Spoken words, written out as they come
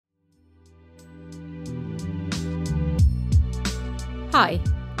Hi,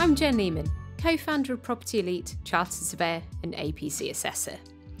 I'm Jen Lehman, co-founder of Property Elite, Chartered Surveyor and APC Assessor.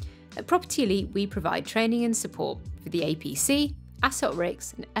 At Property Elite, we provide training and support for the APC,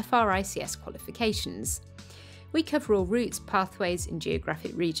 AssocRICS and FRICS qualifications. We cover all routes, pathways and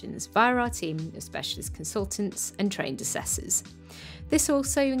geographic regions via our team of specialist consultants and trained assessors. This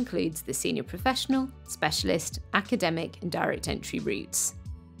also includes the senior professional, specialist, academic and direct entry routes.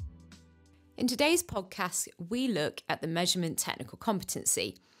 In today's podcast, we look at the measurement technical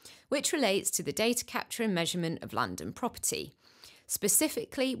competency, which relates to the data capture and measurement of land and property.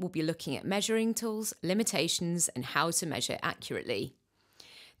 Specifically, we'll be looking at measuring tools, limitations, and how to measure accurately.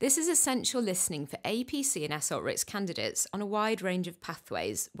 This is essential listening for APC and AssocRICS candidates on a wide range of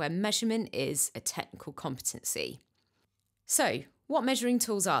pathways where measurement is a technical competency. So, what measuring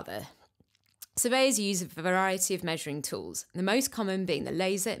tools are there? Surveyors use a variety of measuring tools, the most common being the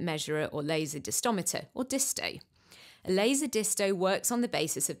laser measurer or laser distometer, or disto. A laser disto works on the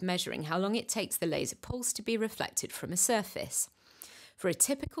basis of measuring how long it takes the laser pulse to be reflected from a surface. For a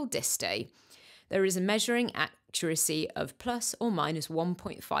typical disto, there is a measuring accuracy of plus or minus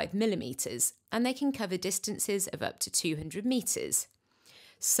 1.5 millimetres, and they can cover distances of up to 200 metres.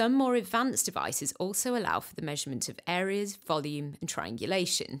 Some more advanced devices also allow for the measurement of areas, volume and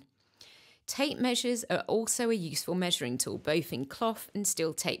triangulation. Tape measures are also a useful measuring tool both in cloth and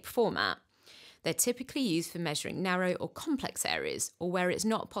steel tape format. They're typically used for measuring narrow or complex areas or where it's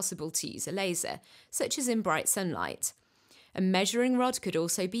not possible to use a laser, such as in bright sunlight. A measuring rod could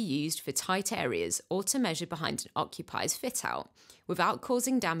also be used for tight areas or to measure behind an occupier's fit-out without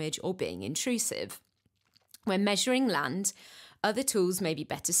causing damage or being intrusive. When measuring land, other tools may be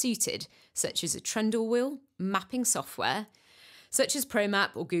better suited, such as a trundle wheel, mapping software, such as ProMap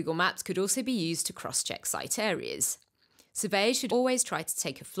or Google Maps could also be used to cross-check site areas. Surveyors should always try to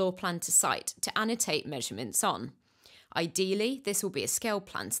take a floor plan to site to annotate measurements on. Ideally, this will be a scale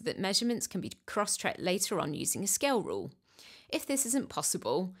plan so that measurements can be cross-checked later on using a scale rule. If this isn't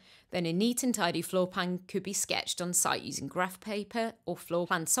possible, then a neat and tidy floor plan could be sketched on site using graph paper or floor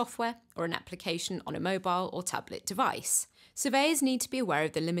plan software or an application on a mobile or tablet device. Surveyors need to be aware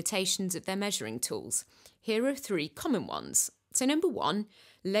of the limitations of their measuring tools. Here are 3 common ones. So number 1,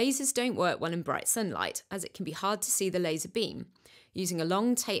 lasers don't work well in bright sunlight as it can be hard to see the laser beam. Using a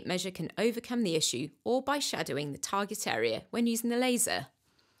long tape measure can overcome the issue or by shadowing the target area when using the laser.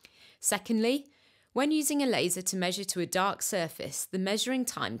 Secondly, when using a laser to measure to a dark surface, the measuring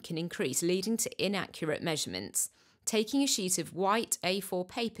time can increase, leading to inaccurate measurements. Taking a sheet of white A4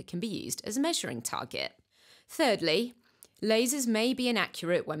 paper can be used as a measuring target. Thirdly, lasers may be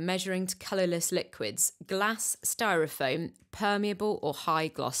inaccurate when measuring to colourless liquids, glass, styrofoam, permeable or high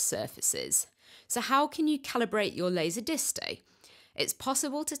gloss surfaces. So how can you calibrate your laser disto? It's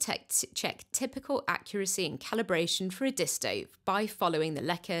possible to check typical accuracy and calibration for a disto by following the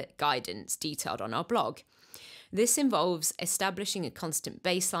LECA guidance detailed on our blog. This involves establishing a constant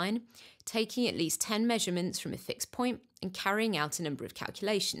baseline, taking at least 10 measurements from a fixed point and carrying out a number of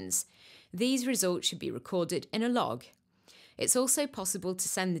calculations. These results should be recorded in a log. It's also possible to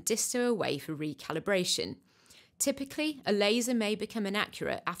send the disto away for recalibration. Typically, a laser may become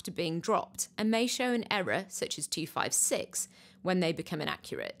inaccurate after being dropped and may show an error such as 256 when they become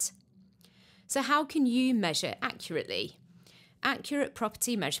inaccurate. So how can you measure accurately? Accurate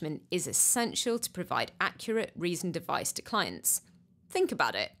property measurement is essential to provide accurate reasoned advice to clients. Think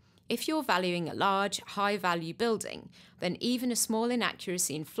about it. If you're valuing a large, high-value building, then even a small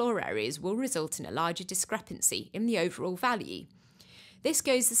inaccuracy in floor areas will result in a larger discrepancy in the overall value. This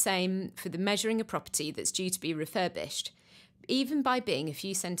goes the same for the measuring a property that's due to be refurbished. Even by being a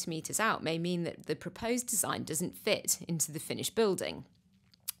few centimetres out may mean that the proposed design doesn't fit into the finished building.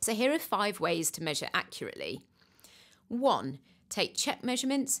 So here are 5 ways to measure accurately. 1. Take check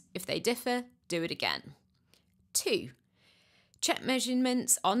measurements. If they differ, do it again. 2. Check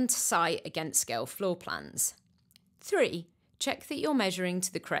measurements on site against scale floor plans. 3. Check that you're measuring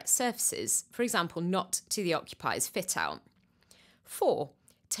to the correct surfaces, for example, not to the occupier's fit-out. 4.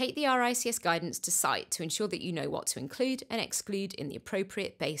 Take the RICS guidance to site to ensure that you know what to include and exclude in the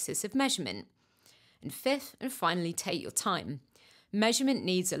appropriate basis of measurement. And 5th, and finally, take your time. Measurement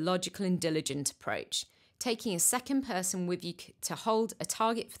needs a logical and diligent approach. Taking a second person with you to hold a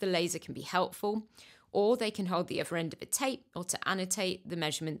target for the laser can be helpful, or they can hold the other end of a tape or to annotate the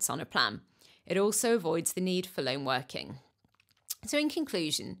measurements on a plan. It also avoids the need for lone working. So in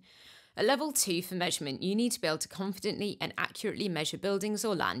conclusion, at level 2 for measurement, you need to be able to confidently and accurately measure buildings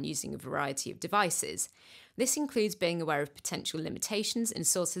or land using a variety of devices. This includes being aware of potential limitations and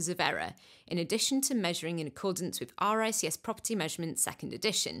sources of error, in addition to measuring in accordance with RICS Property Measurement 2nd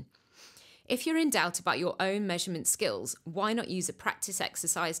edition. If you're in doubt about your own measurement skills, why not use a practice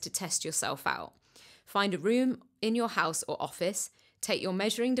exercise to test yourself out? Find a room in your house or office, take your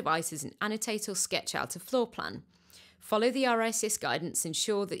measuring devices and annotate or sketch out a floor plan. Follow the RICS guidance,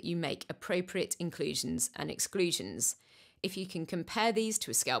 ensure that you make appropriate inclusions and exclusions. If you can compare these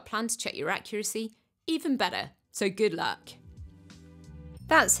to a scale plan to check your accuracy, even better, so good luck.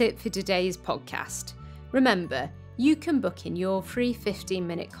 That's it for today's podcast. Remember, you can book in your free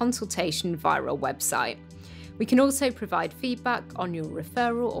 15-minute consultation via our website. We can also provide feedback on your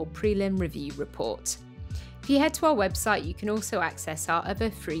referral or prelim review report. If you head to our website, you can also access our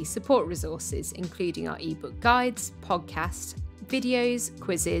other free support resources, including our ebook guides, podcasts, videos,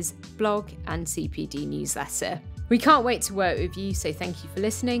 quizzes, blog, and CPD newsletter. We can't wait to work with you, so thank you for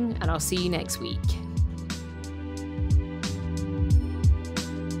listening, and I'll see you next week.